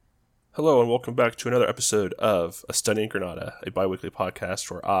Hello and welcome back to another episode of A Study in Granada, a bi-weekly podcast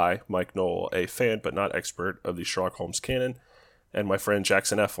where I, Mike Knoll, a fan but not expert of the Sherlock Holmes canon, and my friend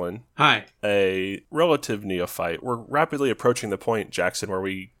Jackson Eflin, hi, a relative neophyte. We're rapidly approaching the point, Jackson, where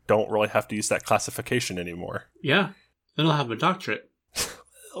we don't really have to use that classification anymore. Yeah, then I'll have a doctorate.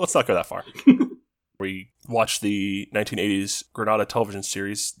 Let's not go that far. We watched the 1980s Granada television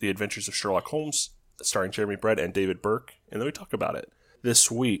series, The Adventures of Sherlock Holmes, starring Jeremy Brett and David Burke, and then we talk about it.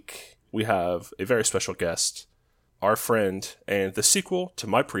 This week, we have a very special guest, our friend, and the sequel to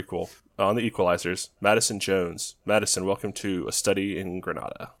my prequel on The Equalizers, Madison Jones. Madison, welcome to A Study in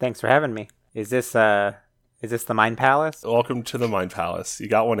Granada. Thanks for having me. Is this the Mind Palace? Welcome to the Mind Palace. You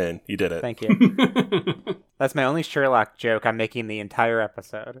got one in. You did it. Thank you. That's my only Sherlock joke I'm making the entire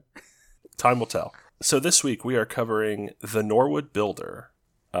episode. Time will tell. So this week, we are covering The Norwood Builder.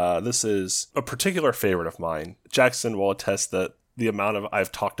 This is a particular favorite of mine. Jackson will attest that the amount of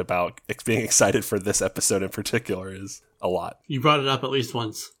I've talked about being excited for this episode in particular is a lot. You brought it up at least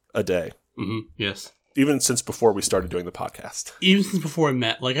once. A day. Mm-hmm. Yes. Even since before we started doing the podcast. Even since before we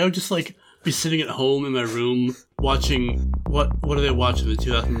met. I would just, be sitting at home in my room watching, what do they watch in the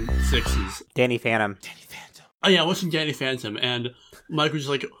 2006s? Danny Phantom. Oh yeah, watching Danny Phantom, and Mike was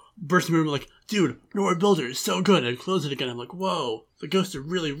just burst in the room dude, Norwood Builder is so good, and close it again. I'm like, whoa, the ghosts are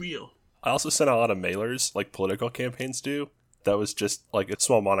really real. I also sent a lot of mailers, like political campaigns do. That was just a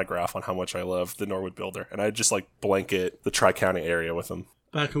small monograph on how much I love the Norwood Builder. And I just blanket the Tri-County area with them.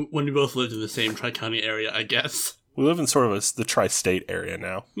 Back when we both lived in the same Tri-County area, I guess. We live in sort of the Tri-State area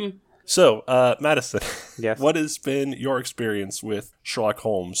now. Yeah. So, Madison, yes. What has been your experience with Sherlock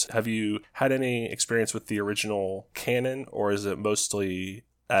Holmes? Have you had any experience with the original canon, or is it mostly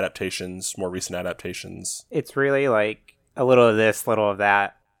adaptations, more recent adaptations? It's really a little of this, little of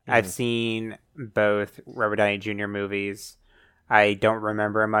that. Mm. I've seen both Robert Downey Jr. movies. I don't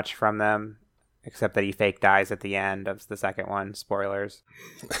remember much from them, except that he fake dies at the end of the second one. Spoilers.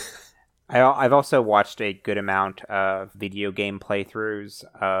 I've also watched a good amount of video game playthroughs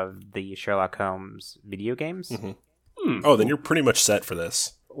of the Sherlock Holmes video games. Mm-hmm. Oh, then you're pretty much set for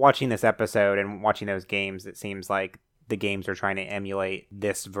this. Watching this episode and watching those games, it seems like the games are trying to emulate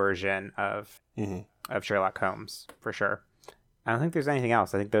this version of Sherlock Holmes, for sure. I don't think there's anything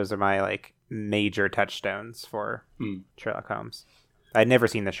else. I think those are my, major touchstones for Sherlock Holmes. I'd never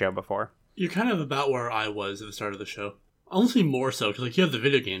seen the show before. You're kind of about where I was at the start of the show. Honestly, more so, because you have the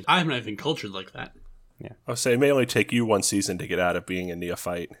video games. I'm not even cultured like that. Yeah. I would say it may only take you one season to get out of being a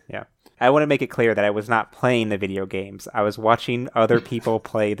neophyte. Yeah. I want to make it clear that I was not playing the video games. I was watching other people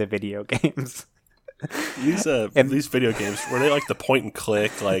play the video games. These video games, were they the point and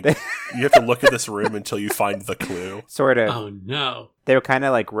click? You have to look at this room until you find the clue? Sort of. Oh, no. They were kind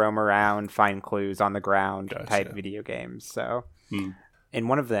of roam around, find clues on the ground type video games. So, in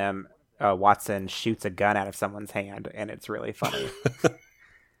one of them, Watson shoots a gun out of someone's hand, and it's really funny.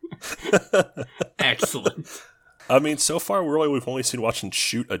 Excellent. I mean, so far, we've only seen Watson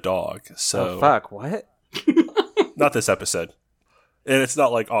shoot a dog. So, oh, fuck, what? Not this episode. And it's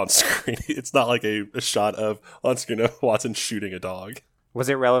not on screen. It's not a shot of on screen of Watson shooting a dog. Was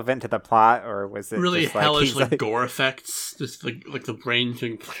it relevant to the plot, or was it really just hellish gore effects? Just the brain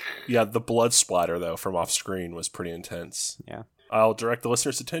thing. Yeah, the blood splatter though from off screen was pretty intense. Yeah. I'll direct the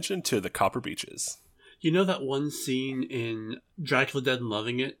listener's attention to the Copper Beaches. You know that one scene in Dracula Dead and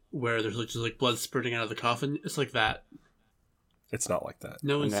Loving It where there's just blood spurting out of the coffin? It's like that. It's not like that.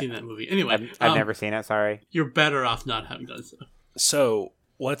 No one's seen that movie. Anyway, I've never seen it. Sorry. You're better off not having done so. So,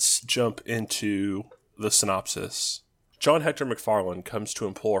 let's jump into the synopsis. John Hector McFarlane comes to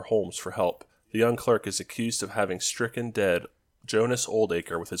implore Holmes for help. The young clerk is accused of having stricken dead Jonas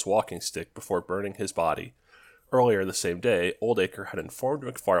Oldacre with his walking stick before burning his body. Earlier the same day, Oldacre had informed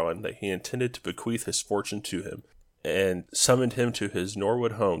McFarlane that he intended to bequeath his fortune to him and summoned him to his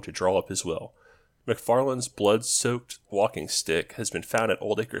Norwood home to draw up his will. McFarlane's blood-soaked walking stick has been found at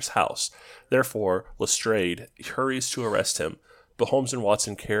Oldacre's house. Therefore, Lestrade hurries to arrest him, but Holmes and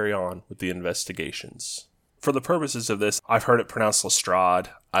Watson carry on with the investigations. For the purposes of this, I've heard it pronounced Lestrade.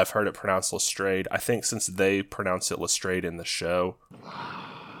 I've heard it pronounced Lestrade. I think since they pronounce it Lestrade in the show.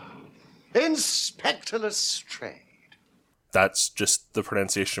 Inspector Lestrade. That's just the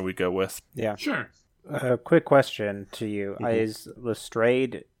pronunciation we go with. Yeah. Sure. A quick question to you. Is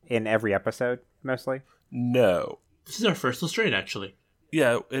Lestrade in every episode, mostly? No. This is our first Lestrade, actually.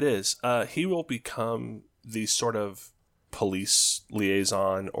 Yeah, it is. He will become the sort of police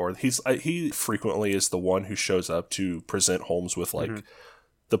liaison, or he frequently is the one who shows up to present Holmes with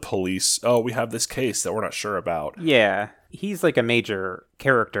the police. Oh, we have this case that we're not sure about. Yeah, he's a major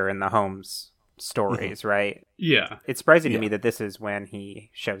character in the Holmes stories, right? Yeah. It's surprising to me that this is when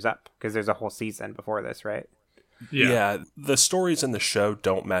he shows up, because there's a whole season before this, right? Yeah, the stories in the show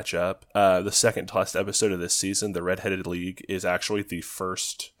don't match up. The second to last episode of this season, The Red-Headed League, is actually the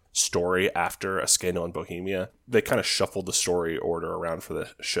first story after A Scandal in Bohemia. They kind of shuffled the story order around for the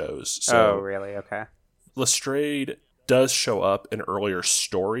shows. So oh, really? Okay. Lestrade does show up in earlier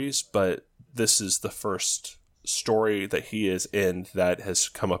stories, but this is the first story that he is in that has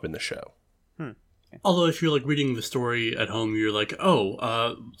come up in the show. Although if you're like reading the story at home, you're like,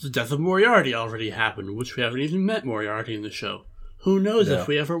 the death of Moriarty already happened, which we haven't even met Moriarty in the show. Who knows if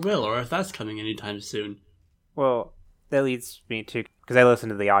we ever will, or if that's coming anytime soon. Well, that leads me to, because I listened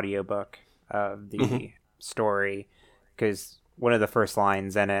to the audiobook of the story, because one of the first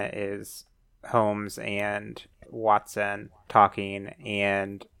lines in it is Holmes and Watson talking,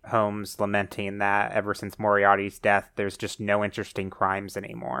 and Holmes lamenting that ever since Moriarty's death, there's just no interesting crimes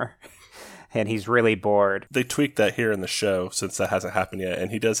anymore. And he's really bored. They tweaked that here in the show since that hasn't happened yet,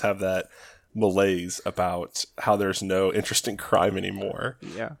 and he does have that malaise about how there's no interesting crime anymore.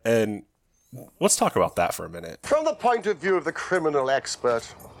 Yeah. And let's talk about that for a minute. From the point of view of the criminal expert,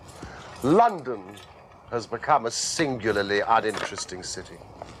 London has become a singularly uninteresting city.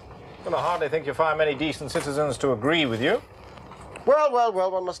 Well, I hardly think you'll find many decent citizens to agree with you. Well,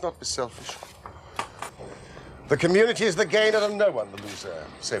 one must not be selfish. The community is the gainer and no one the loser,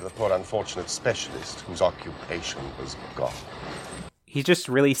 save the poor unfortunate specialist whose occupation was gone. He's just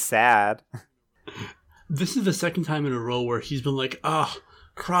really sad. This is the second time in a row where he's been like,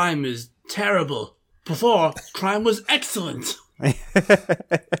 crime is terrible. Before, crime was excellent.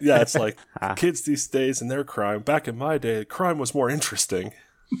 Yeah, it's like kids these days and their crime. Back in my day, crime was more interesting.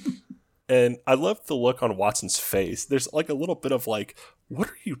 And I love the look on Watson's face. There's like a little bit of like, what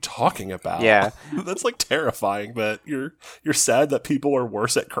are you talking about? Yeah. That's like terrifying, but you're sad that people are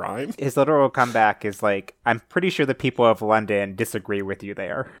worse at crime. His literal comeback is like, I'm pretty sure the people of London disagree with you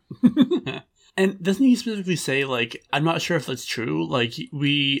there. And doesn't he specifically say, like, I'm not sure if that's true, like,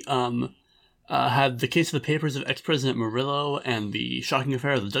 we had the case of the papers of ex-President Murillo and the shocking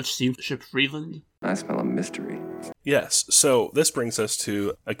affair of the Dutch steamship Freeland? I smell a mystery. Yes, so this brings us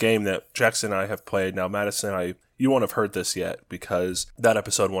to a game that Jackson and I have played. Now, Madison, you won't have heard this yet because that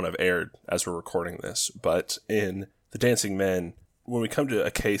episode won't have aired as we're recording this. But in The Dancing Men, when we come to a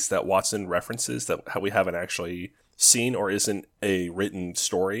case that Watson references that we haven't actually seen or isn't a written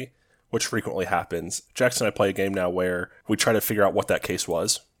story, which frequently happens, Jackson and I play a game now where we try to figure out what that case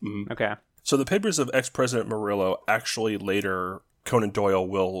was. Okay. So the papers of ex-President Murillo actually later Conan Doyle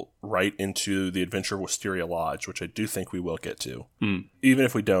will write into The Adventure of Wisteria Lodge, which I do think we will get to. Even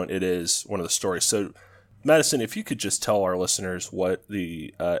if we don't, it is one of the stories. So, Madison, if you could just tell our listeners what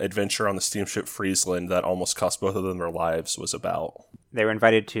the adventure on the steamship Friesland that almost cost both of them their lives was about. They were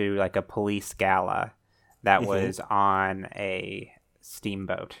invited to like a police gala that was on a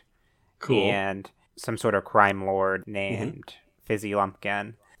steamboat. Cool. And some sort of crime lord named Fizzy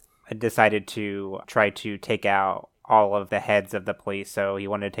Lumpkin decided to try to take out all of the heads of the police, so he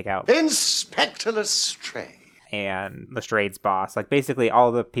wanted to take out Inspector Lestrade. and Lestrade's boss. Like, basically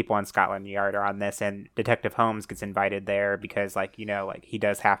all the people in Scotland Yard are on this, and Detective Holmes gets invited there because, like, you know, like, he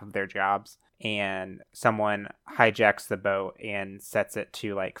does half of their jobs. And someone hijacks the boat and sets it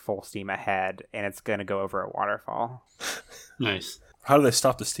to, like, full steam ahead, and it's gonna go over a waterfall. Nice. How do they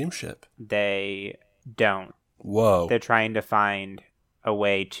stop the steamship? They don't. Whoa. They're trying to find a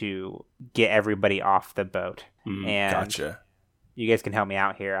way to get everybody off the boat. And Gotcha. you guys can help me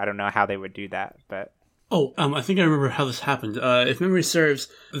out here. I don't know how they would do that, but... I think I remember how this happened. If memory serves,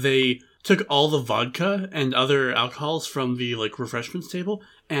 they took all the vodka and other alcohols from the, like, refreshments table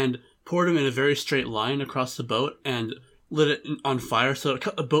and poured them in a very straight line across the boat and lit it on fire, so it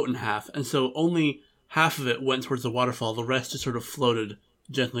cut the boat in half. And so only half of it went towards the waterfall. The rest just sort of floated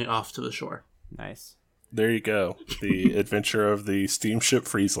gently off to the shore. Nice. There you go. The adventure of the steamship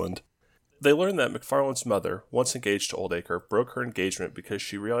Friesland. They learned that McFarlane's mother, once engaged to Oldacre, broke her engagement because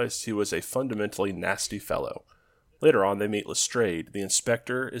she realized he was a fundamentally nasty fellow. Later on, they meet Lestrade. The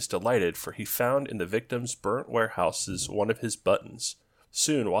inspector is delighted, for he found in the victim's burnt warehouses one of his buttons.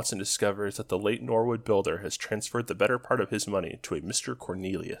 Soon, Watson discovers that the late Norwood builder has transferred the better part of his money to a Mr.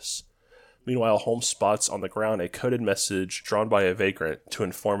 Cornelius. Meanwhile, Holmes spots on the ground a coded message drawn by a vagrant to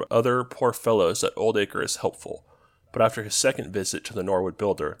inform other poor fellows that Oldacre is helpful. But after his second visit to the Norwood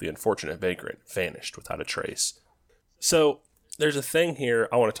builder, the unfortunate vagrant vanished without a trace. So, there's a thing here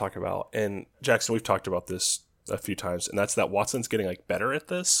I want to talk about, and Jackson, we've talked about this a few times, and that's that Watson's getting, like, better at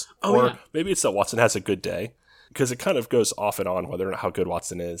this. Maybe it's that Watson has a good day, because it kind of goes off and on whether or not how good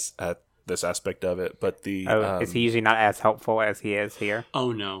Watson is at this aspect of it, but the is he usually not as helpful as he is here?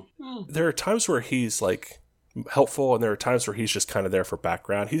 Oh no. There are times where he's like helpful, and there are times where he's just kind of there for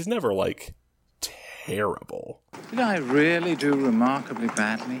background. He's never like terrible. Did I really do remarkably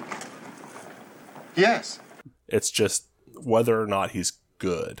badly? Yes. It's just whether or not he's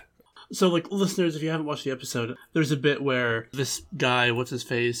good. So, like, listeners, if you haven't watched the episode, there's a bit where this guy, what's his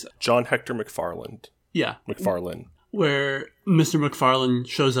face? John Hector McFarland. Yeah. McFarlane. Where Mr. McFarlane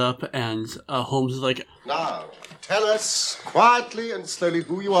shows up and Holmes is like, Now, tell us quietly and slowly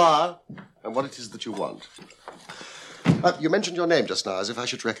who you are and what it is that you want. You mentioned your name just now as if I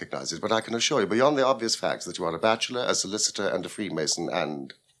should recognize it, but I can assure you, beyond the obvious facts, that you are a bachelor, a solicitor, and a Freemason,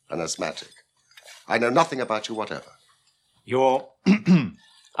 and an asthmatic. I know nothing about you whatever. Your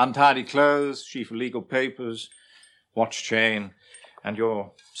untidy clothes, sheaf of legal papers, watch chain, and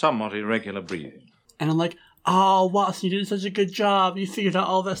your somewhat irregular breathing. and I'm like, oh, Watson, you did such a good job. You figured out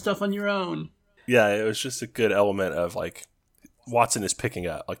all that stuff on your own. Yeah, it was just a good element of like Watson is picking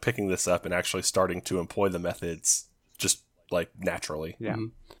this up and actually starting to employ the methods just like naturally. Yeah.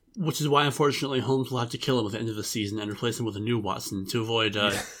 Mm-hmm. Which is why, unfortunately, Holmes will have to kill him at the end of the season and replace him with a new Watson to avoid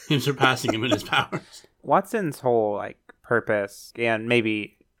him surpassing him in his powers. Watson's whole like purpose, and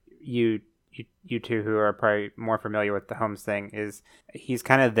maybe you two who are probably more familiar with the Holmes thing, is he's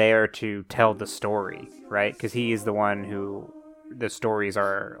kind of there to tell the story, right? Because he is the one who the stories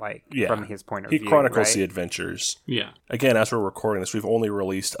are like from his point of view. He chronicles right? the adventures. Yeah. Again, as we're recording this, we've only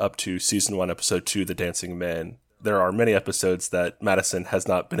released up to season 1, episode 2, The Dancing Men. There are many episodes that Madison has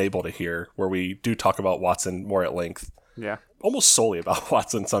not been able to hear where we do talk about Watson more at length. Yeah. Almost solely about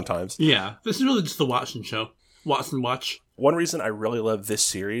Watson sometimes. Yeah. This is really just the Watson show. Watson Watch. One reason I really love this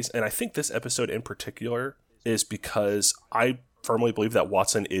series, and I think this episode in particular, is because I firmly believe that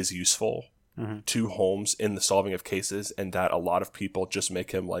Watson is useful to Holmes in the solving of cases, and that a lot of people just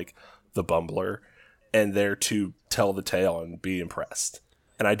make him like the bumbler and there to tell the tale and be impressed.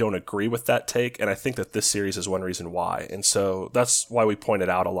 And I don't agree with that take, and I think that this series is one reason why. And so that's why we point it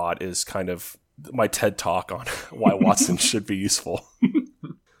out a lot, is kind of my TED talk on why Watson should be useful.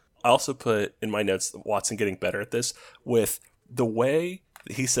 I also put in my notes Watson getting better at this with the way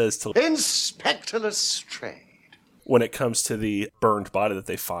he says to Inspector Lestrade. When it comes to the burned body that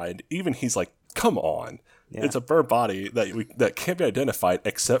they find, even he's like, come on. Yeah. It's a burned body that can't be identified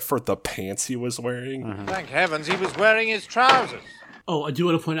except for the pants he was wearing. Thank heavens he was wearing his trousers. Oh, I do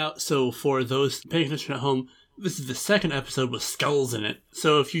want to point out, so for those paying attention at home, this is the second episode with skulls in it.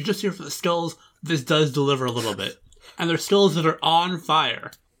 So if you're just here for the skulls, this does deliver a little bit. And they're skulls that are on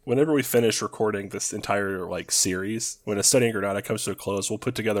fire. Whenever we finish recording this entire series, when A Studying Granada comes to a close, we'll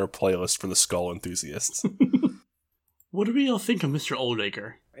put together a playlist for the skull enthusiasts. What do we all think of Mr.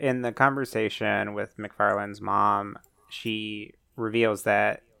 Oldacre? In the conversation with McFarlane's mom, she reveals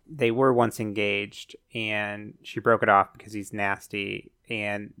that they were once engaged and she broke it off because he's nasty,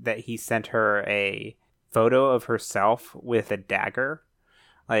 and that he sent her a photo of herself with a dagger,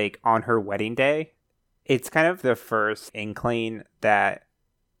 on her wedding day. It's kind of the first inkling that,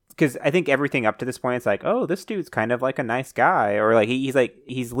 because I think everything up to this point, it's like, oh, this dude's kind of like a nice guy, or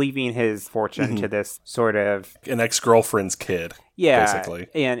he's leaving his fortune to this sort of an ex-girlfriend's kid. Yeah, basically.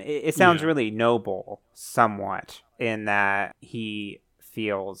 And it sounds really noble, somewhat, in that he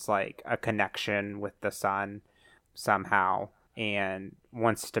feels like a connection with the son somehow and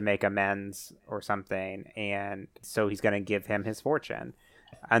wants to make amends or something, and so he's going to give him his fortune.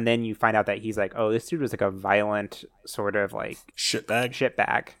 And then you find out that he's like, oh, this dude was a violent sort of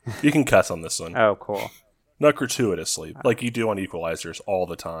shitbag. You can cuss on this one. Oh, cool. Not gratuitously, like you do on Equalizers all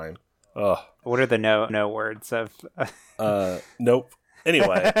the time. Ugh. What are the no words of? Nope.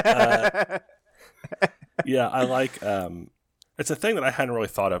 Anyway, yeah, I like. It's a thing that I hadn't really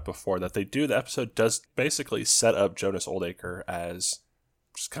thought of before. That they do. The episode does basically set up Jonas Oldacre as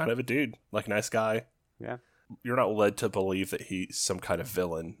just kind of a dude, nice guy. Yeah. You're not led to believe that he's some kind of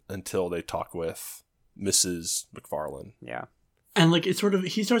villain until they talk with Mrs. McFarlane. Yeah. And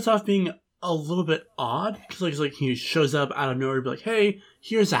he starts off being a little bit odd, because he shows up out of nowhere, be like, hey,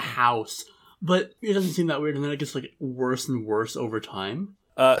 here's a house. But it doesn't seem that weird, and then it gets worse and worse over time.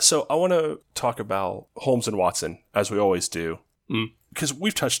 So I want to talk about Holmes and Watson, as we always do. Because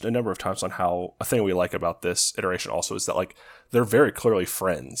we've touched a number of times on how a thing we like about this iteration also is that they're very clearly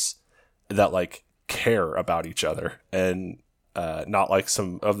friends that care about each other, and not like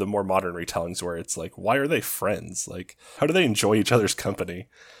some of the more modern retellings where it's why are they friends? How do they enjoy each other's company?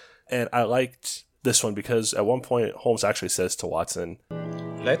 And I liked this one because at one point Holmes actually says to Watson,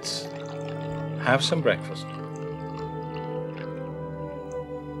 Let's have some breakfast.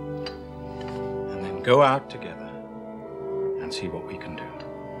 And then go out together and see what we can do.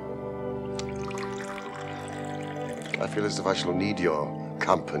 I feel as if I shall need your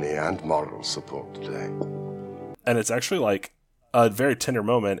company and moral support today. And it's actually like a very tender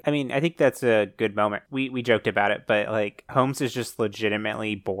moment. I mean, I think that's a good moment. We joked about it, but like Holmes is just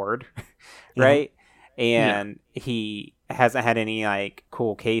legitimately bored, right? And he hasn't had any like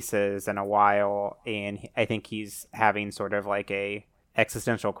cool cases in a while, and I think he's having sort of like a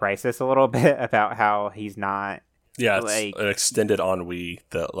existential crisis a little bit about how he's not. Yeah, it's like an extended ennui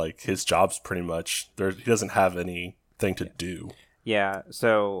that like his job's pretty much there. He doesn't have anything to do. Yeah,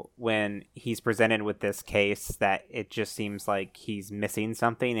 so when he's presented with this case that it just seems like he's missing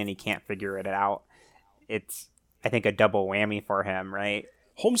something and he can't figure it out, it's, I think, a double whammy for him, right?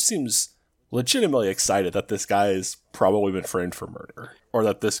 Holmes seems legitimately excited that this guy has probably been framed for murder. Or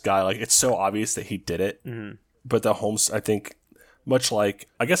that this guy, like, it's so obvious that he did it. Mm-hmm. But that Holmes, I think, much like,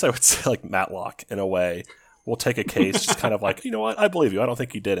 I guess I would say like Matlock in a way, will take a case just kind of like, you know what, I believe you. I don't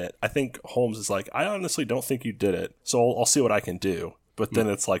think you did it. I think Holmes is like, I honestly don't think you did it. So I'll see what I can do. But then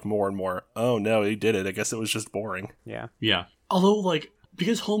it's like more and more, oh no, he did it. I guess it was just boring. Yeah. Yeah. Although, like,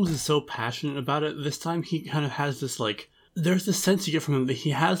 because Holmes is so passionate about it, this time he kind of has this, like, there's this sense you get from him that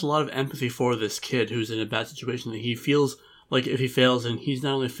he has a lot of empathy for this kid who's in a bad situation, that he feels like if he fails, and he's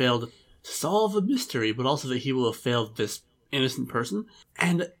not only failed to solve a mystery, but also that he will have failed this innocent person.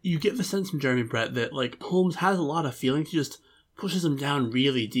 And you get the sense from Jeremy Brett that, like, Holmes has a lot of feelings. He just pushes him down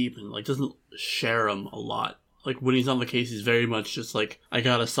really deep and, like, doesn't share them a lot. Like, when he's on the case, he's very much just like, I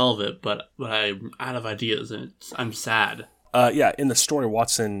gotta solve it, but I'm out of ideas, and I'm sad. Yeah, in the story,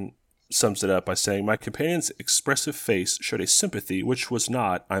 Watson sums it up by saying, my companion's expressive face showed a sympathy which was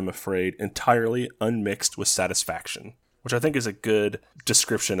not, I'm afraid, entirely unmixed with satisfaction. Which I think is a good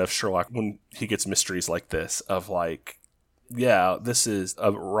description of Sherlock when he gets mysteries like this, of like, yeah, this is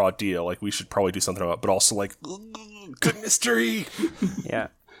a raw deal, like we should probably do something about it, but also like, good mystery! Yeah.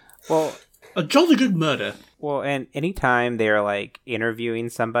 Well, a jolly good murder. Well, and anytime they're like interviewing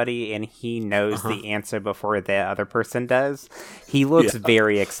somebody and he knows the answer before the other person does, he looks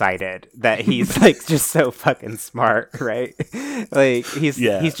very excited that he's like just so fucking smart, right? Like he's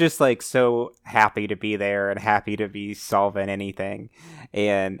just like so happy to be there and happy to be solving anything.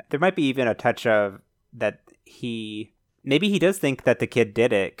 And there might be even a touch of that maybe he does think that the kid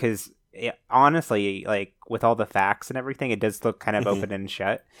did it, because honestly, like with all the facts and everything, it does look kind of open and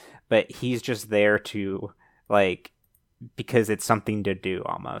shut. But he's just there to, like, because it's something to do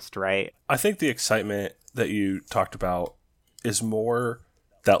almost, right? I think the excitement that you talked about is more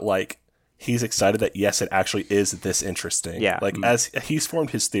that, like, he's excited that, yes, it actually is this interesting. Yeah. Like, as he's formed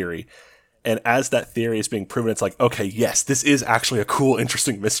his theory, and as that theory is being proven, it's like, okay, yes, this is actually a cool,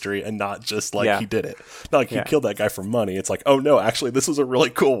 interesting mystery, and not just, like, he did it. Not like he killed that guy for money. It's like, oh, no, actually, this was a really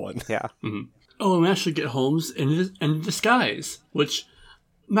cool one. Yeah. Mm-hmm. Oh, and we actually get Holmes in disguise, which...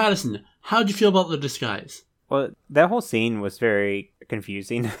 Madison, how'd you feel about the disguise? Well, that whole scene was very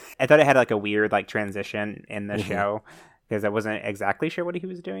confusing. I thought it had like a weird like transition in the show because I wasn't exactly sure what he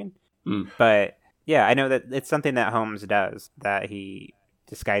was doing. But yeah, I know that it's something that Holmes does, that he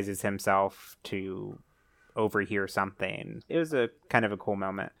disguises himself to overhear something. It was a kind of a cool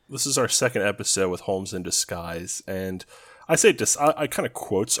moment. This is our second episode with Holmes in disguise, and I say I kind of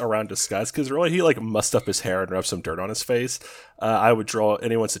quotes around disguise because really he like mussed up his hair and rubbed some dirt on his face. I would draw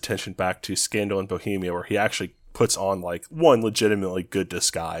anyone's attention back to Scandal in Bohemia, where he actually puts on like one legitimately good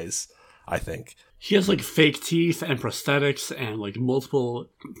disguise, I think. He has like fake teeth and prosthetics and like multiple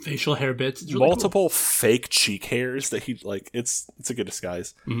facial hair bits. It's really multiple fake cheek hairs that he like. It's a good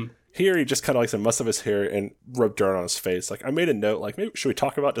disguise. Mm-hmm. Here he just kind of like mussed up his hair and rubbed dirt on his face. Like I made a note, like maybe should we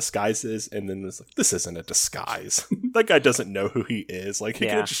talk about disguises? And then it's like, this isn't a disguise. That guy doesn't know who he is. Like he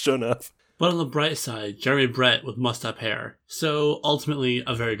could have just shown up. But on the bright side, Jeremy Brett with mussed up hair. So ultimately,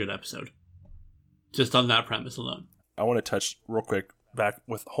 a very good episode. Just on that premise alone. I want to touch real quick back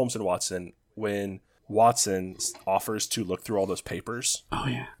with Holmes and Watson when Watson offers to look through all those papers. Oh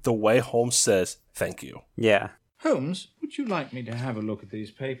yeah. The way Holmes says thank you. Yeah. Holmes, would you like me to have a look at these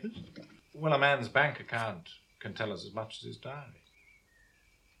papers? Well, a man's bank account can tell us as much as his diary.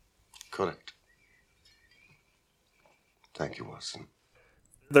 Correct. Thank you, Watson.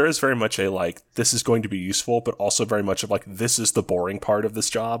 There is very much a, like, this is going to be useful, but also very much of, like, this is the boring part of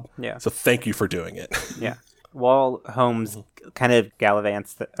this job. Yeah. So thank you for doing it. Yeah. While Holmes kind of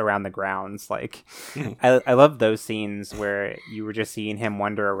gallivants around the grounds, like, I love those scenes where you were just seeing him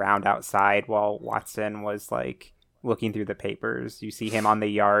wander around outside while Watson was, like, looking through the papers. You see him on the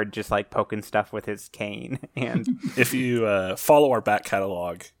yard just, like, poking stuff with his cane. And if you follow our back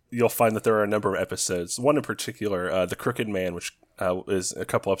catalog, you'll find that there are a number of episodes. One in particular, The Crooked Man, which is a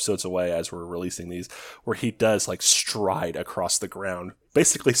couple episodes away as we're releasing these, where he does like stride across the ground,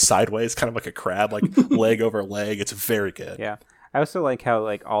 basically sideways, kind of like a crab, like leg over leg. It's very good. Yeah. I also like how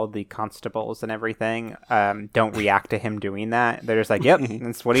like all the constables and everything don't react to him doing that. They're just like, yep,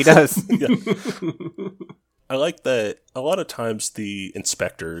 that's what he does. I like that a lot of times the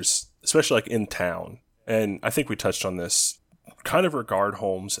inspectors, especially like in town, and I think we touched on this, kind of regard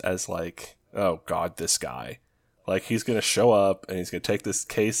Holmes as like, oh God, this guy. Like, he's going to show up and he's going to take this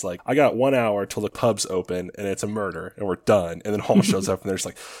case. Like, I got 1 hour till the pub's open and it's a murder and we're done. And then Holmes shows up and they're just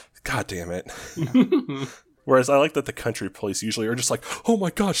like, God damn it. Whereas I like that the country police usually are just like, oh my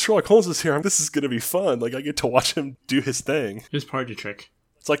God, Sherlock Holmes is here. This is going to be fun. Like, I get to watch him do his thing. His party trick.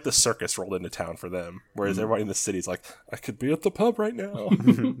 It's like the circus rolled into town for them. Whereas everybody in the city's like, I could be at the pub right now.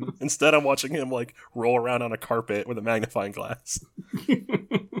 Instead, I'm watching him like roll around on a carpet with a magnifying glass.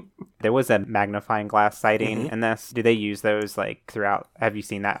 There was a magnifying glass sighting in this. Do they use those like throughout? Have you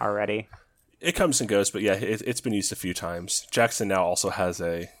seen that already? It comes and goes, but yeah, it's been used a few times. Jackson now also has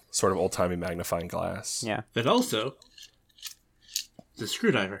a sort of old-timey magnifying glass. Yeah. That also is a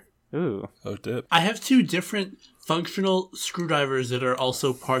screwdriver. Ooh. Oh, dip. I have 2 different functional screwdrivers that are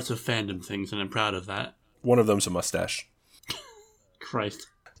also parts of fandom things, and I'm proud of that. One of them's a mustache. Christ.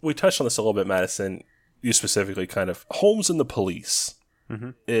 We touched on this a little bit, Madison. You specifically kind of... Holmes and the police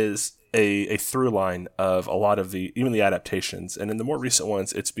is a through line of a lot of even the adaptations. And in the more recent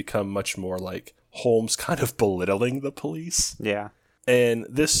ones, it's become much more like Holmes kind of belittling the police. Yeah. And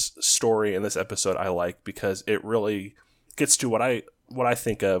this story and this episode I like because it really gets to what I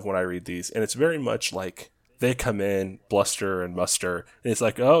think of when I read these. And it's very much like they come in, bluster and muster, and it's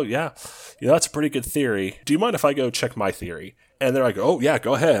like, oh, yeah, that's a pretty good theory. Do you mind if I go check my theory? And they're like, oh, yeah,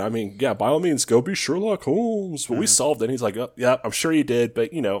 go ahead. I mean, yeah, by all means, go be Sherlock Holmes. But we solved it. And he's like, oh, yeah, I'm sure you did.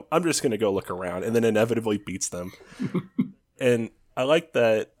 But, I'm just going to go look around. And then inevitably beats them. And I like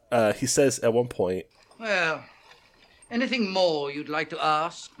that he says at one point, well, anything more you'd like to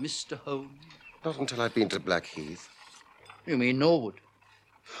ask, Mr. Holmes? Not until I've been to Blackheath. You mean Norwood?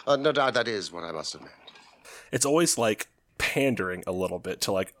 No doubt that is what I must have meant. It's always like pandering a little bit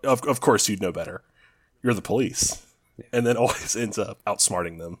to like, of course you'd know better. You're the police. And then always ends up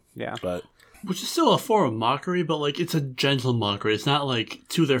outsmarting them. Yeah. But Which is still a form of mockery, but like it's a gentle mockery. It's not like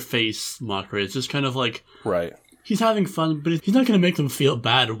to their face mockery. It's just kind of like, right. He's having fun, but he's not going to make them feel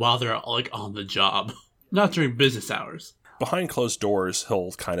bad while they're like on the job. Not during business hours. Behind closed doors,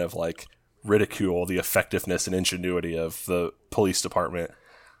 he'll kind of like ridicule the effectiveness and ingenuity of the police department.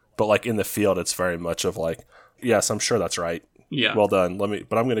 But like in the field, it's very much of like, yes, I'm sure that's right. Yeah. Well done.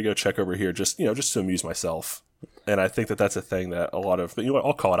 But I'm going to go check over here just to amuse myself. And I think that that's a thing that a lot of, but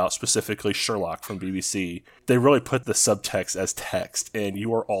I'll call it out, specifically Sherlock from BBC. They really put the subtext as text, and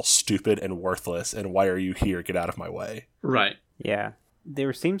you are all stupid and worthless, and why are you here? Get out of my way. Right. Yeah.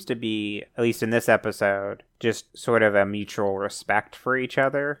 There seems to be, at least in this episode, just sort of a mutual respect for each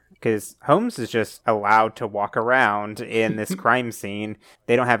other. Because Holmes is just allowed to walk around in this crime scene.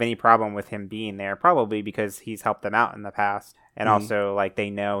 They don't have any problem with him being there, probably because he's helped them out in the past. And also, like,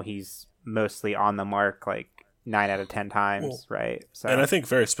 they know he's mostly on the mark, like, 9 out of 10 times, right? So, and I think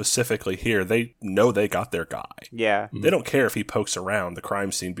very specifically here, they know they got their guy. Yeah. They don't care if he pokes around the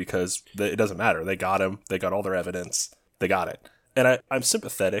crime scene because it doesn't matter. They got him. They got all their evidence. They got it. And I'm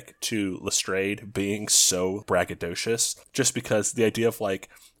sympathetic to Lestrade being so braggadocious just because the idea of, like,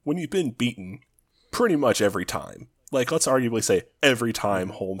 when you've been beaten pretty much every time, like, let's arguably say every time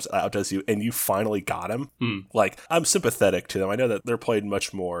Holmes outdoes you and you finally got him, like, I'm sympathetic to them. I know that they're played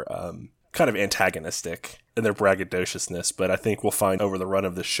much more kind of antagonistic in their braggadociousness, but I think we'll find over the run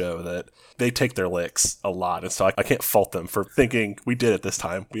of the show that they take their licks a lot, and so I can't fault them for thinking we did it this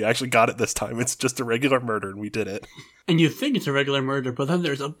time. We actually got it this time. It's just a regular murder, and we did it. And you think it's a regular murder, but then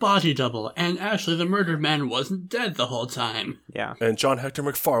there's a body double, and actually the murdered man wasn't dead the whole time. Yeah. And John Hector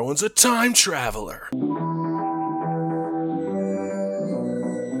McFarlane's a time traveler.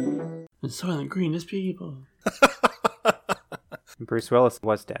 And Soylent Green is people. Bruce Willis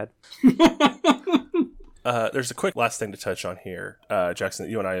was dead. There's a quick last thing to touch on here, Jackson,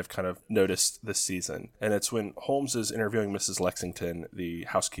 that you and I have kind of noticed this season, and it's when Holmes is interviewing Mrs. Lexington, the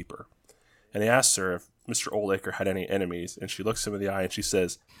housekeeper, and he asks her if Mr. Oldacre had any enemies, and she looks him in the eye and she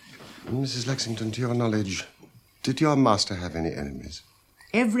says, Mrs. Lexington, to your knowledge, did your master have any enemies?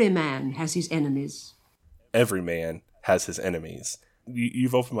 Every man has his enemies. Every man has his enemies.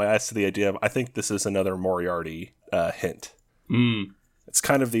 You've opened my eyes to the idea of, I think this is another Moriarty hint. It's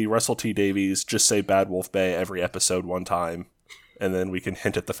kind of the Russell T. Davies, just say Bad Wolf Bay every episode one time, and then we can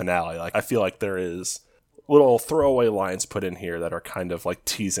hint at the finale. Like, I feel like there is little throwaway lines put in here that are kind of like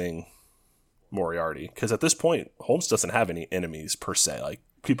teasing Moriarty. Because at this point, Holmes doesn't have any enemies per se. Like,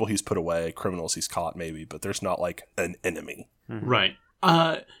 people he's put away, criminals he's caught maybe, but there's not like an enemy. Right.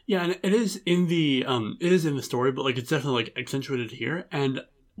 Yeah, and it is in the story, but like it's definitely like accentuated here. And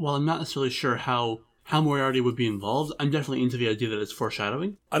while I'm not necessarily sure how Moriarty would be involved, I'm definitely into the idea that it's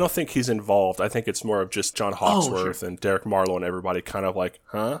foreshadowing. I don't think he's involved. I think it's more of just John Hawksworth and Derek Marlowe and everybody kind of like,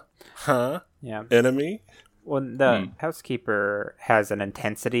 Yeah. enemy? Well, the housekeeper has an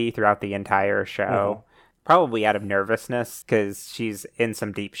intensity throughout the entire show, probably out of nervousness because she's in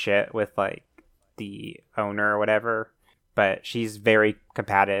some deep shit with like the owner or whatever. But she's very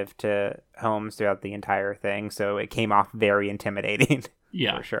combative to Holmes throughout the entire thing, so it came off very intimidating.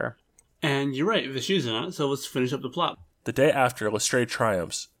 Yeah, for sure. And you're right, the shoe's in on it, so let's finish up the plot. The day after Lestrade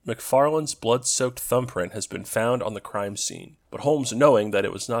triumphs, McFarlane's blood-soaked thumbprint has been found on the crime scene. But Holmes, knowing that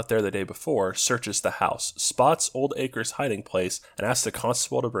it was not there the day before, searches the house, spots Oldacre's hiding place, and asks the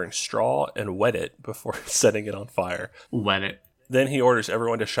constable to bring straw and wet it before setting it on fire. Wet it. Then he orders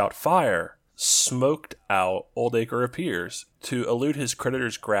everyone to shout, "Fire!" Smoked out, Oldacre appears. To elude his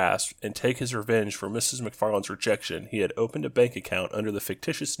creditor's grasp and take his revenge for Mrs. McFarlane's rejection, he had opened a bank account under the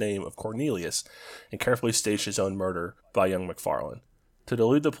fictitious name of Cornelius and carefully staged his own murder by young McFarlane. To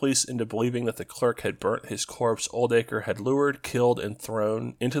delude the police into believing that the clerk had burnt his corpse, Oldacre had lured, killed, and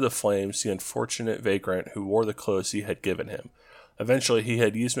thrown into the flames the unfortunate vagrant who wore the clothes he had given him. Eventually, he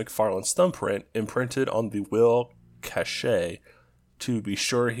had used McFarlane's thumbprint, imprinted on the will cachet, to be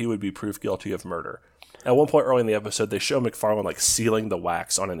sure he would be proved guilty of murder. At one point early in the episode, they show McFarlane like sealing the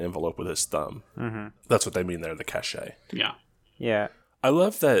wax on an envelope with his thumb. Mm-hmm. That's what they mean there, the cachet. Yeah. Yeah. I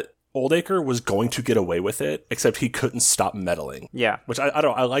love that Oldacre was going to get away with it, except he couldn't stop meddling. Yeah. Which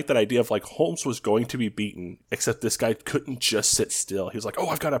I like that idea of like Holmes was going to be beaten, except this guy couldn't just sit still. He was like, oh,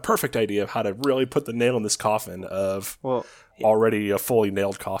 I've got a perfect idea of how to really put the nail in this coffin of already a fully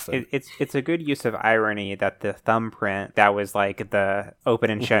nailed coffin. It's a good use of irony that the thumbprint that was like the open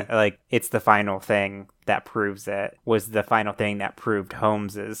and shut, like it's the final thing that proves it, was the final thing that proved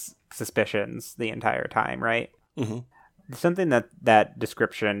Holmes's suspicions the entire time, right? Mm-hmm. Something that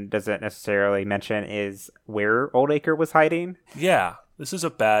description doesn't necessarily mention is where Oldacre was hiding. Yeah, this is a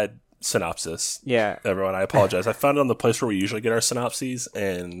bad synopsis. Yeah. Everyone, I apologize. I found it on the place where we usually get our synopses,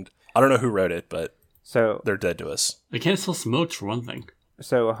 and I don't know who wrote it, but they're dead to us. They can't sell smokes, for one thing.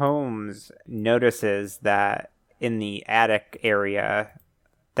 So Holmes notices that in the attic area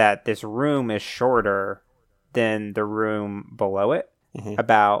that this room is shorter than the room below it,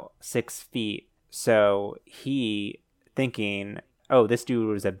 about 6 feet. So he, thinking, oh, this dude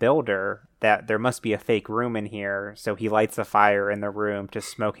was a builder, that there must be a fake room in here, so he lights a fire in the room to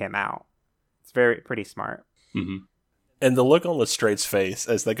smoke him out. It's pretty smart. Mm-hmm. And the look on Lestrade's face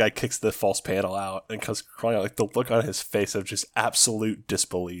as the guy kicks the false panel out and comes crying out, like the look on his face of just absolute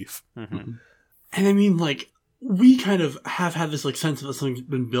disbelief. Mm-hmm. And I mean, like, we kind of have had this like sense of something's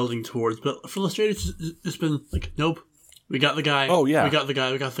been building towards, but for Lestrade, it's been like, nope. We got the guy. Oh, yeah. We got the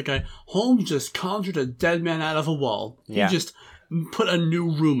guy. Holmes just conjured a dead man out of a wall. Yeah. He just put a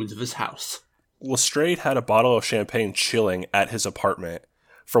new room into this house. Lestrade had a bottle of champagne chilling at his apartment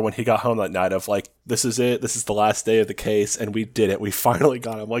for when he got home that night of like, this is it. This is the last day of the case. And we did it. We finally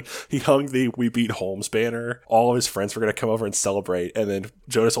got him. Like, he hung the "We Beat Holmes" banner. All of his friends were going to come over and celebrate. And then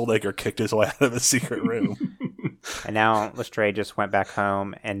Jonas Oldacre kicked his way out of a secret room. And now Lestrade just went back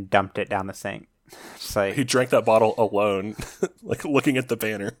home and dumped it down the sink. Like, he drank that bottle alone, like looking at the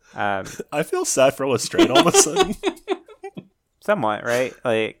banner. I feel sad for Lestrade all of a sudden. Somewhat, right?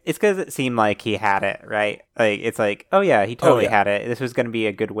 Like, it's because it seemed like he had it, right? Like, it's like, oh yeah, he totally had it. This was going to be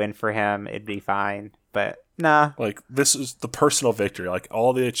a good win for him. It'd be fine. But nah. Like, this is the personal victory. Like,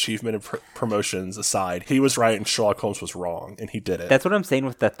 all the achievement and promotions aside, he was right and Sherlock Holmes was wrong, and he did it. That's what I'm saying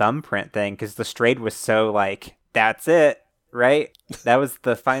with the thumbprint thing, because Lestrade was so like, that's it, right? That was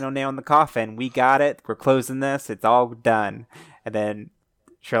the final nail in the coffin. We got it. We're closing this. It's all done. And then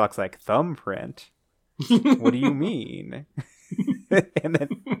Sherlock's like, thumbprint? What do you mean? And then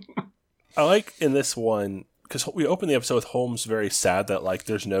I like in this one, because we open the episode with Holmes very sad that like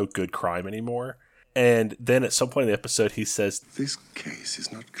there's no good crime anymore. And then at some point in the episode, he says, "This case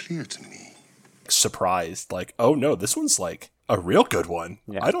is not clear to me." Surprised, like, oh no, this one's like a real good one.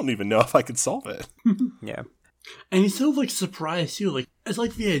 Yeah. I don't even know if I can solve it. Yeah. And he's so like surprised too. Like, it's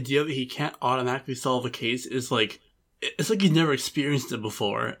like the idea that he can't automatically solve a case is like, it's like he's never experienced it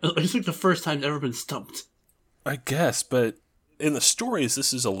before. It's like the first time he's ever been stumped. I guess, but in the stories,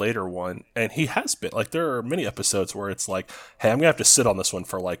 this is a later one, and he has been, like, there are many episodes where it's like, hey, I'm gonna have to sit on this one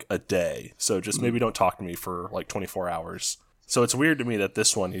for like a day, so just maybe don't talk to me for like 24 hours. So it's weird to me that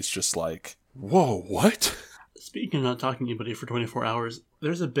this one, he's just like, whoa, what? Speaking of not talking to anybody for 24 hours,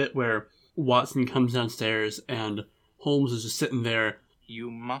 there's a bit where Watson comes downstairs and Holmes is just sitting there. You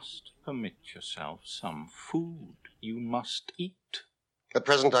must permit yourself some food. You must eat. At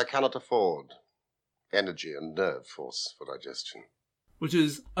present, I cannot afford energy and nerve force for digestion. Which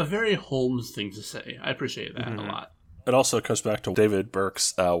is a very Holmes thing to say. I appreciate that a lot. It also comes back to David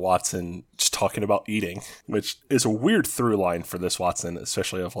Burke's Watson just talking about eating, which is a weird through line for this Watson,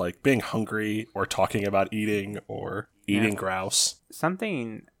 especially of like being hungry or talking about eating or eating grouse.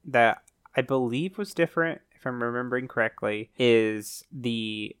 Something that I believe was different, if I'm remembering correctly, is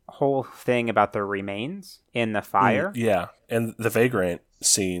the whole thing about the remains in the fire. Yeah, and the vagrant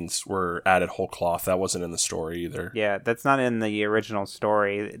scenes were added whole cloth. That wasn't in the story either. Yeah, that's not in the original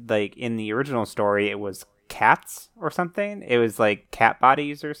story. Like, in the original story, it was cats or something. It was like cat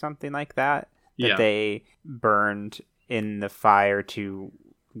bodies or something like that they burned in the fire to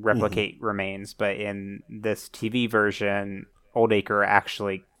replicate remains. But in this TV version, Oldacre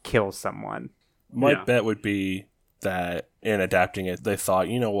actually kills someone. My bet would be that in adapting it, they thought,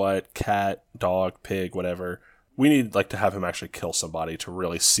 you know what, cat, dog, pig, whatever, we need like to have him actually kill somebody to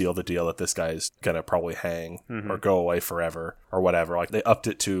really seal the deal that this guy's gonna probably hang or go away forever or whatever. Like they upped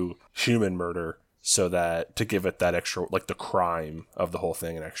it to human murder so that to give it that extra, like the crime of the whole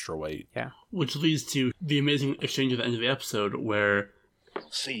thing, an extra weight. Yeah. Which leads to the amazing exchange at the end of the episode where...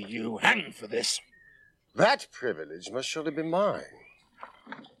 See you hang for this. That privilege must surely be mine.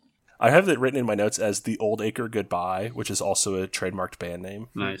 I have it written in my notes as the Oldacre Goodbye, which is also a trademarked band name.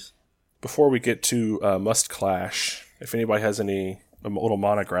 Nice. Before we get to Must Clash, if anybody has a little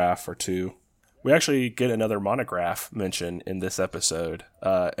monograph or two, we actually get another monograph mention in this episode,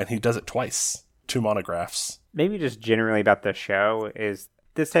 and he does it twice. 2 monographs. Maybe just generally about the show is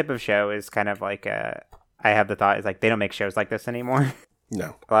this type of show is kind of like I have the thought is like they don't make shows like this anymore.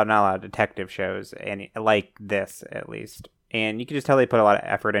 No. Not a lot of detective shows, and like this at least. And you can just tell they put a lot of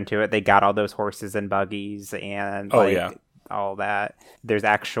effort into it. They got all those horses and buggies and all that. There's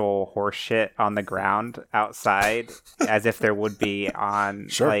actual horse shit on the ground outside, as if there would be on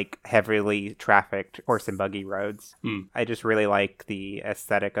like heavily trafficked horse and buggy roads. I just really like the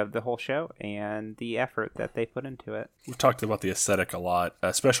aesthetic of the whole show and the effort that they put into it. We've talked about the aesthetic a lot,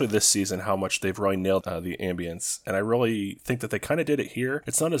 especially this season, how much they've really nailed the ambience. And I really think that they kind of did it here.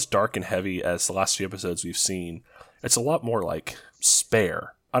 It's not as dark and heavy as the last few episodes we've seen. It's a lot more like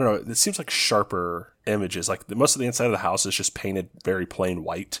spare. I don't know, it seems like sharper images. Like most of the inside of the house is just painted very plain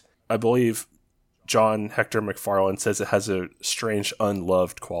white. I believe John Hector McFarlane says it has a strange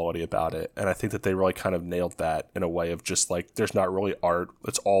unloved quality about it. And I think that they really kind of nailed that in a way of just like, there's not really art.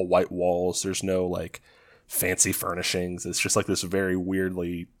 It's all white walls. There's no like fancy furnishings. It's just like this very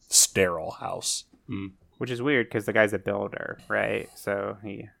weirdly sterile house. Which is weird because the guy's a builder, right? So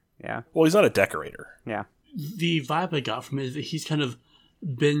Well, he's not a decorator. Yeah. The vibe I got from it is that he's kind of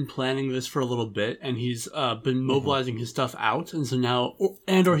been planning this for a little bit, and he's been mobilizing his stuff out, and so now,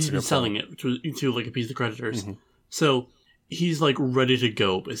 or he's been selling it to like appease the creditors. So he's like ready to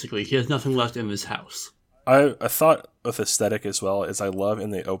go. Basically, he has nothing left in this house. I thought with aesthetic as well is I love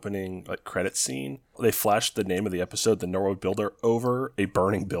in the opening like credit scene they flashed the name of the episode, the Norwood Builder, over a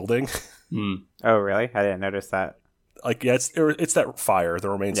burning building. Oh, really? I didn't notice that. Like, yeah, it's that fire, the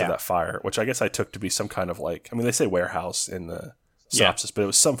remains of that fire, which I guess I took to be some kind of like, I mean, they say warehouse in the synopsis, but it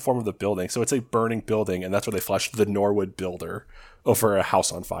was some form of the building. So it's a burning building, and that's where they flashed the Norwood Builder over a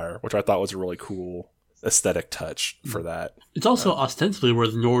house on fire, which I thought was a really cool aesthetic touch for that. It's also ostensibly where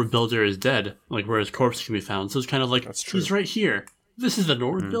the Norwood Builder is dead, like where his corpse can be found. So it's kind of like, he's right here. This is the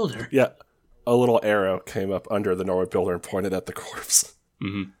Norwood Builder. Yeah. A little arrow came up under the Norwood Builder and pointed at the corpse.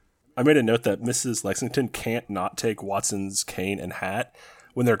 I made a note that Mrs. Lexington can't not take Watson's cane and hat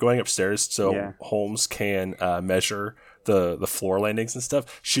when they're going upstairs so Holmes can measure the floor landings and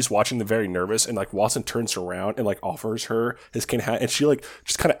stuff. She's watching them very nervous, and like Watson turns around and like offers her his cane hat, and she like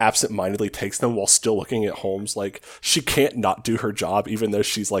just kind of absentmindedly takes them while still looking at Holmes. Like she can't not do her job, even though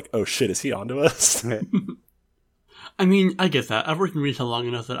she's like, oh shit, is he onto us? I mean, I get that. I've worked in retail long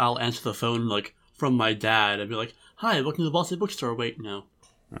enough that I'll answer the phone like from my dad and be like, hi, welcome to the Bossy Bookstore. Wait, no.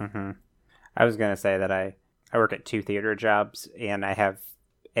 I was going to say that I work at 2 theater jobs, and I have,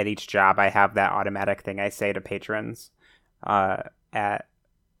 at each job, I have that automatic thing I say to patrons at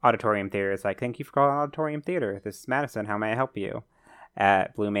Auditorium Theater. It's like, thank you for calling Auditorium Theater. This is Madison. How may I help you?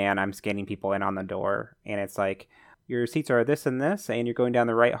 At Blue Man, I'm scanning people in on the door, and it's like, your seats are this and this, and you're going down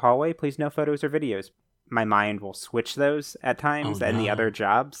the right hallway. Please no photos or videos. My mind will switch those at times and the other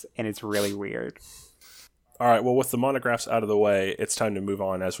jobs, and it's really weird. All right, well, with the monographs out of the way, it's time to move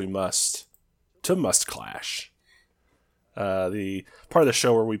on, as we must, to Must Clash. The part of the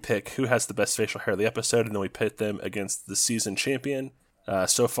show where we pick who has the best facial hair of the episode, and then we pit them against the season champion.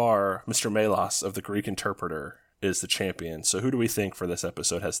 So far, Mr. Melas of the Greek Interpreter is the champion. So who do we think for this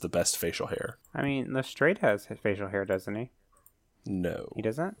episode has the best facial hair? I mean, Lestrade has his facial hair, doesn't he? No. He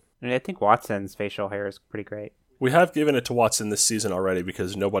doesn't? I mean, I think Watson's facial hair is pretty great. We have given it to Watson this season already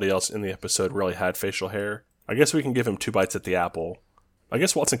because nobody else in the episode really had facial hair. I guess we can give him 2 bites at the apple. I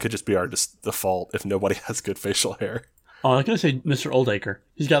guess Watson could just be our default if nobody has good facial hair. Oh, I was going to say Mr. Oldacre.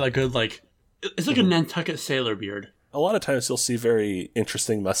 He's got that good, like... It's like a Nantucket sailor beard. A lot of times you'll see very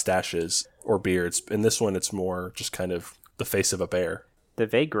interesting mustaches or beards. In this one, it's more just kind of the face of a bear. The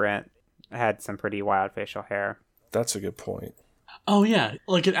Vagrant had some pretty wild facial hair. That's a good point. Oh, yeah.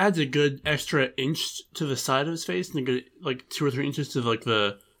 Like, it adds a good extra inch to the side of his face and a good, like, 2 or 3 inches to, like,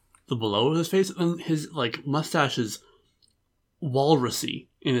 the below of his face. And his, like, mustache is walrusy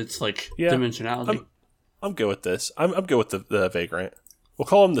in its, like, dimensionality. I'm good with this. I'm good with the Vagrant. We'll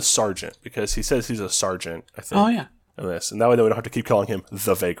call him the Sergeant because he says he's a sergeant, I think. Oh, yeah. In this. And that way we don't have to keep calling him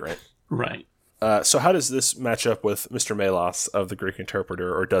the Vagrant. Right. So how does this match up with Mr. Melas of the Greek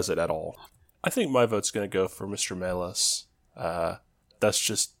Interpreter, or does it at all? I think my vote's going to go for Mr. Melas. That's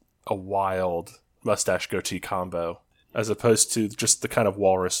just a wild mustache goatee combo, as opposed to just the kind of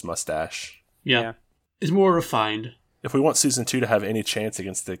walrus mustache. Yeah. It's more refined. If we want season 2 to have any chance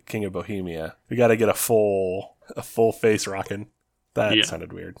against the King of Bohemia, we got to get a full face rocking. That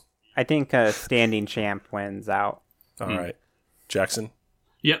sounded weird. I think standing champ wins out. All right. Jackson?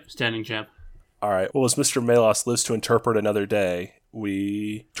 Yep, standing champ. All right. Well, as Mr. Melas lives to interpret another day,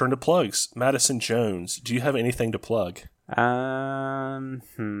 we turn to plugs. Madison Jones, do you have anything to plug? I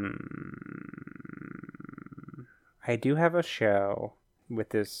do have a show with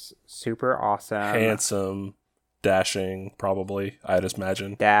this super awesome... Handsome, dashing, probably, I'd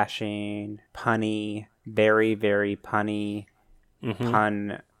imagine. Dashing, punny, very, very punny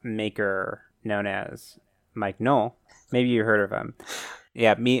pun maker known as Mike Knoll. Maybe you heard of him.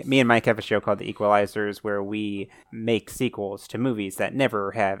 Yeah, me and Mike have a show called The Equalizers where we make sequels to movies that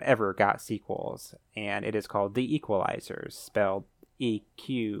never have ever got sequels. And it is called The Equalizers, spelled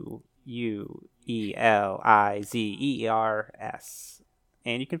EQUELIZERS.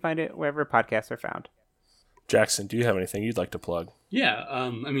 And you can find it wherever podcasts are found. Jackson, do you have anything you'd like to plug? Yeah, I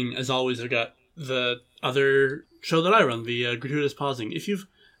mean, as always, I've got the other show that I run, the Gratuitous Pausing. If you've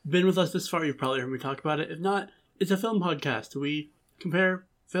been with us this far, you've probably heard me talk about it. If not, it's a film podcast. We compare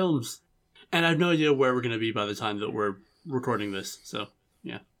films. And I have no idea where we're going to be by the time that we're recording this. So,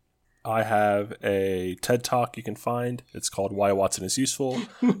 yeah. I have a TED Talk you can find. It's called Why Watson is Useful.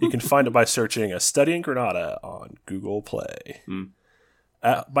 You can find it by searching A Study in Granada on Google Play.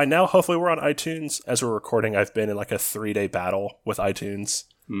 By now, hopefully we're on iTunes. As we're recording, I've been in like a 3-day battle with iTunes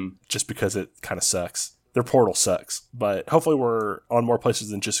just because it kind of sucks. Their portal sucks. But hopefully we're on more places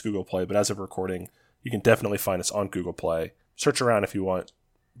than just Google Play. But as of recording, you can definitely find us on Google Play. Search around if you want,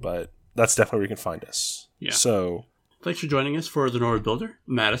 but that's definitely where you can find us. Yeah. So, thanks for joining us for The Norwood Builder.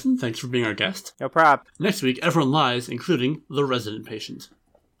 Madison, thanks for being our guest. No prob. Next week, everyone lies, including the resident patient.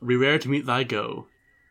 Reware to meet thy go.